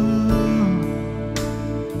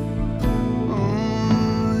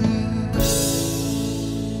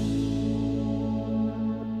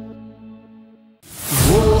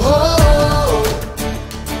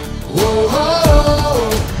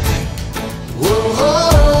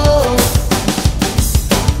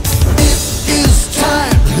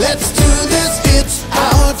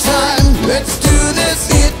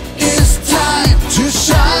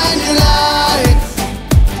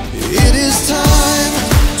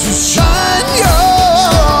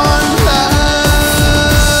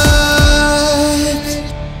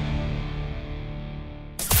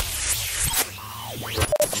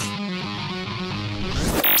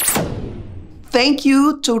 Thank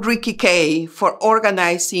you to Ricky Kej for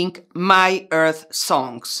organizing My Earth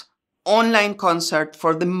Songs, online concert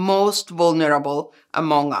for the most vulnerable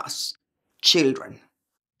among us, children.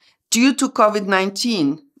 Due to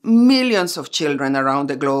COVID-19, millions of children around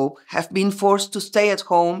the globe have been forced to stay at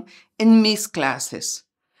home and miss classes.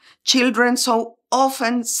 Children so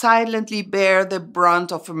often silently bear the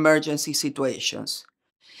brunt of emergency situations.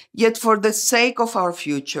 Yet for the sake of our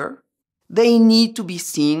future, they need to be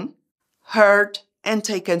seen, heard, and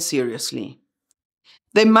taken seriously.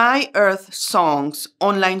 The My Earth Songs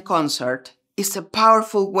online concert is a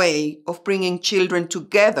powerful way of bringing children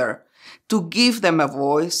together to give them a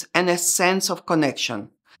voice and a sense of connection,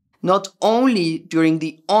 not only during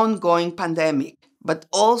the ongoing pandemic, but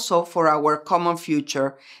also for our common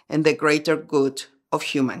future and the greater good of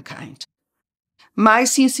humankind. My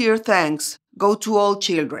sincere thanks go to all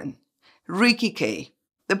children, Ricky Kej,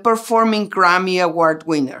 the performing Grammy Award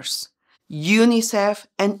winners, UNICEF,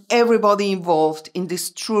 and everybody involved in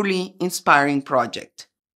this truly inspiring project.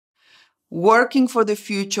 Working for the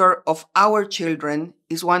future of our children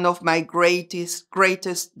is one of my greatest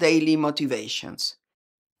daily motivations.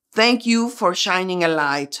 Thank you for shining a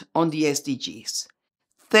light on the SDGs.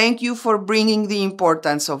 Thank you for bringing the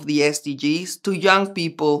importance of the SDGs to young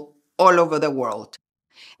people all over the world.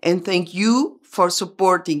 And thank you for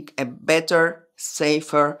supporting a better,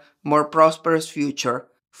 safer, more prosperous future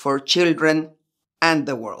for children and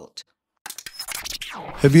the world.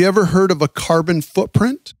 Have you ever heard of a carbon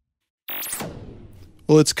footprint?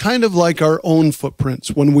 Well, it's kind of like our own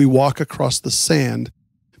footprints when we walk across the sand,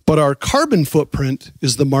 but our carbon footprint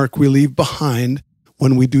is the mark we leave behind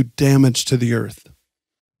when we do damage to the earth.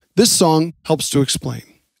 This song helps to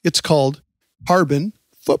explain. It's called Carbon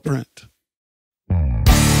Footprint.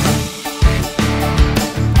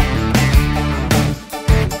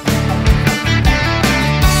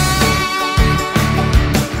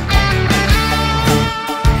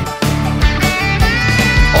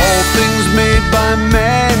 Made by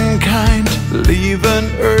mankind leave an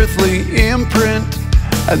earthly imprint,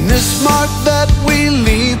 and this mark that we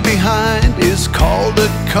leave behind is called a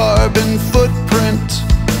carbon footprint.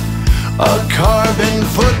 A carbon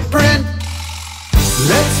footprint.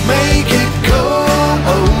 Let's make it go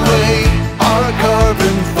away. Our carbon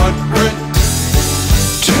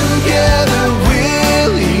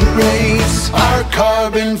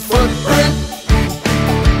carbon footprint.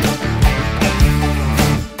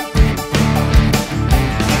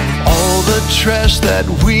 All the trash that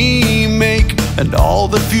we make, and all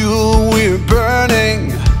the fuel we're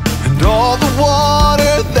burning, and all the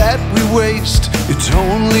water that we waste, it's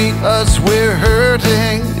only us we're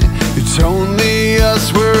hurting. It's only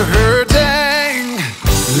us we're hurting.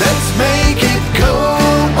 Let's make it go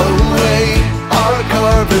away, our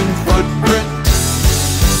carbon footprint.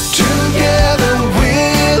 Together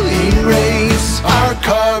we'll erase our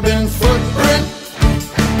carbon footprint.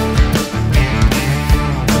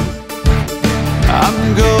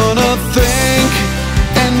 I'm gonna think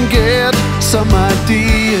and get some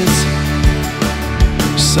ideas,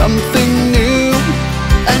 something new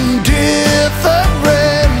and different.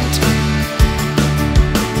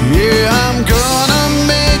 Yeah, I'm gonna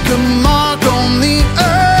make a mark on the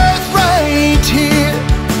earth right here,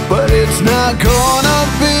 but it's not gonna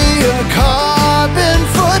be a carbon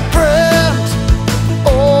footprint.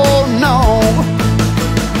 Oh no,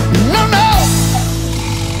 no, no.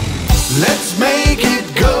 Let's make it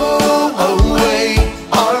go away,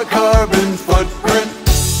 our carbon footprint.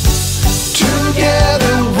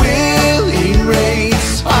 Together we'll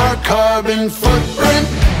erase our carbon footprint.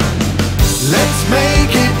 Let's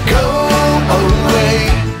make it go away,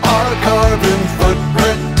 our carbon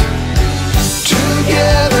footprint.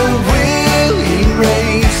 Together we'll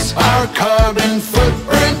erase our carbon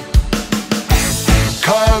footprint.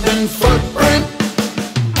 Carbon footprint.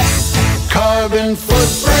 Carbon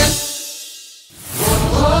footprint.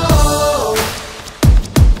 Whoa,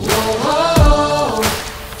 whoa,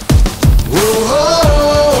 whoa, whoa.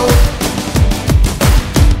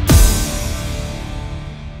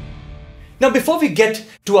 Now, before we get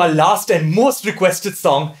to our last and most requested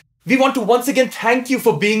song, we want to once again thank you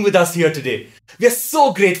for being with us here today. We are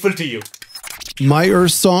so grateful to you. My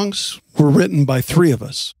Earth songs were written by 3 of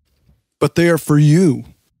us, but they are for you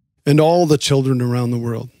and all the children around the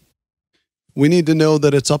world. We need to know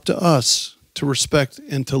that it's up to us to respect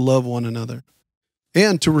and to love one another,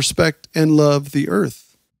 and to respect and love the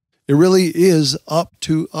earth. It really is up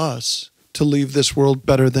to us to leave this world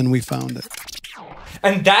better than we found it.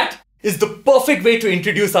 And that is the perfect way to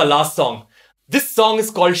introduce our last song. This song is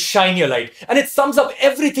called Shine Your Light, and it sums up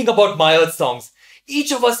everything about My Earth songs.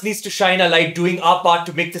 Each of us needs to shine a light doing our part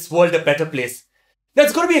to make this world a better place. Now,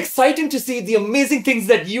 it's going to be exciting to see the amazing things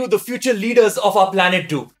that you, the future leaders of our planet,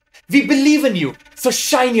 do. We believe in you, so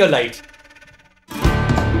shine your light.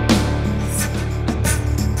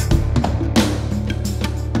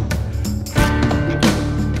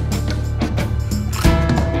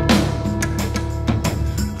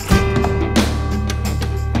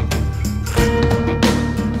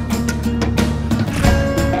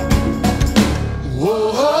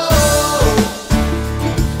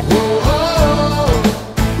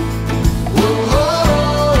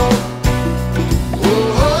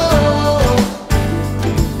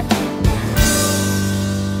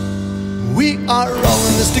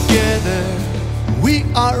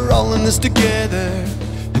 Together,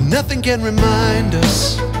 and nothing can remind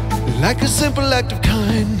us like a simple act of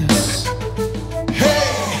kindness.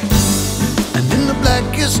 Hey, and in the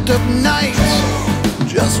blackest of night,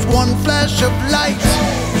 just one flash of light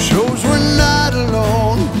shows we're not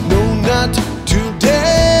alone. No, not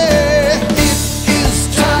today. It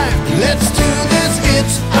is time. Let's do this.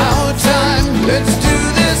 It's our time. Let's do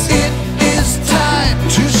this. It is time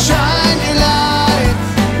to shine your light.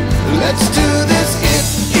 Let's do this.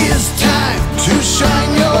 It's time to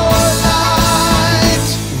shine your light.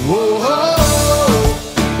 Whoa, whoa,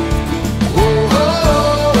 whoa,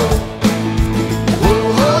 whoa,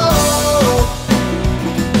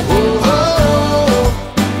 whoa, whoa.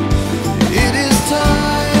 It is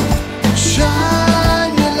time to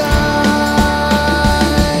shine your light.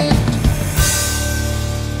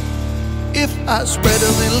 If I spread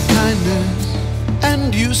a little kindness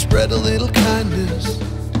and you spread a little kindness,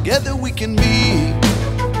 together we can be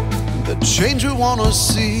the change we want to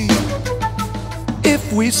see.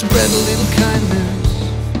 If we spread a little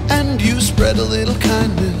kindness and you spread a little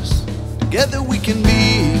kindness, together we can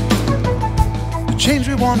be the change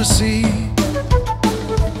we want to see.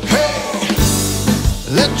 Hey,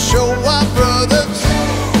 let's show our brothers,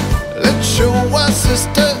 let's show our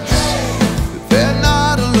sisters that they're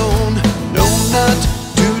not alone. No, not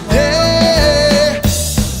today.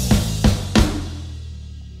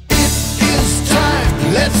 It is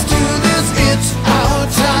time. Let's do this. It's our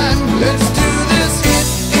time. Let's do this. It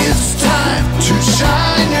is time to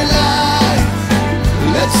shine your light.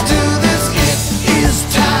 Let's do this. It is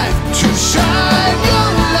time to shine your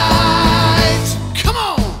light. Come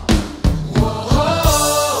on.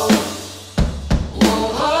 Whoa,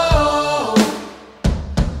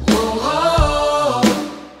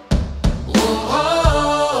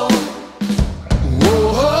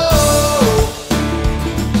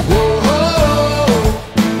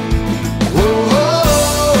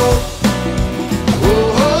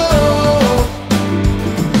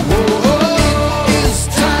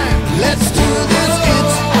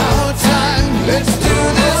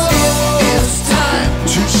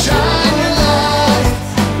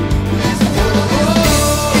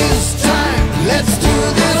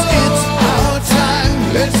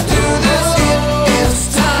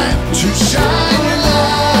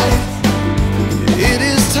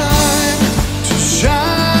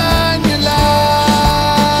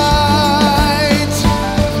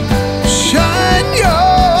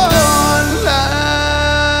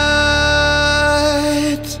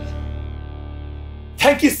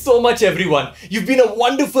 much, everyone. You've been a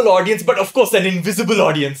wonderful audience, but of course an invisible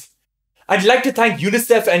audience. I'd like to thank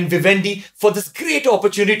UNICEF and Vivendi for this great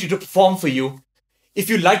opportunity to perform for you. If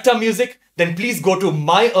you liked our music, then please go to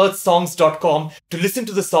myearthsongs.com to listen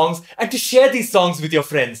to the songs and to share these songs with your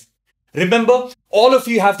friends. Remember, all of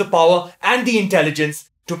you have the power and the intelligence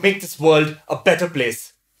to make this world a better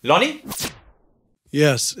place. Lonnie?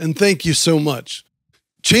 Yes, and thank you so much.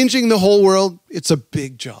 Changing the whole world, it's a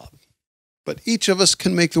big job. But each of us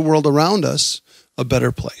can make the world around us a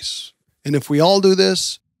better place. And if we all do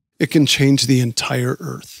this, it can change the entire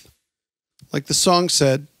earth. Like the song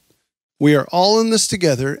said, we are all in this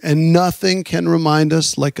together, and nothing can remind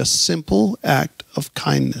us like a simple act of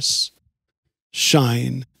kindness.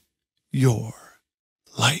 Shine your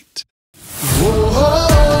light. Whoa,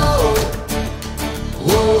 whoa,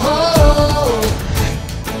 whoa, whoa.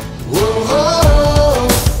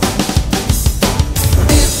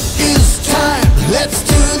 It is time. Let's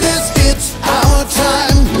do this. It's our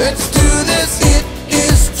time. Let's do this. It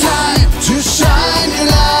is time to shine your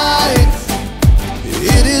light.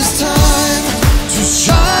 It is time to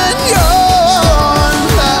shine your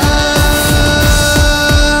light.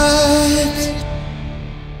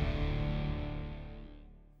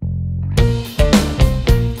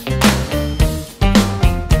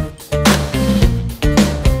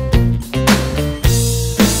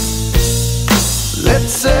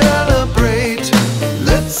 Let's celebrate.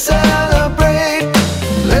 Let's celebrate.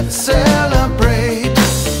 Let's celebrate.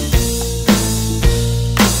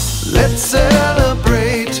 Let's celebrate.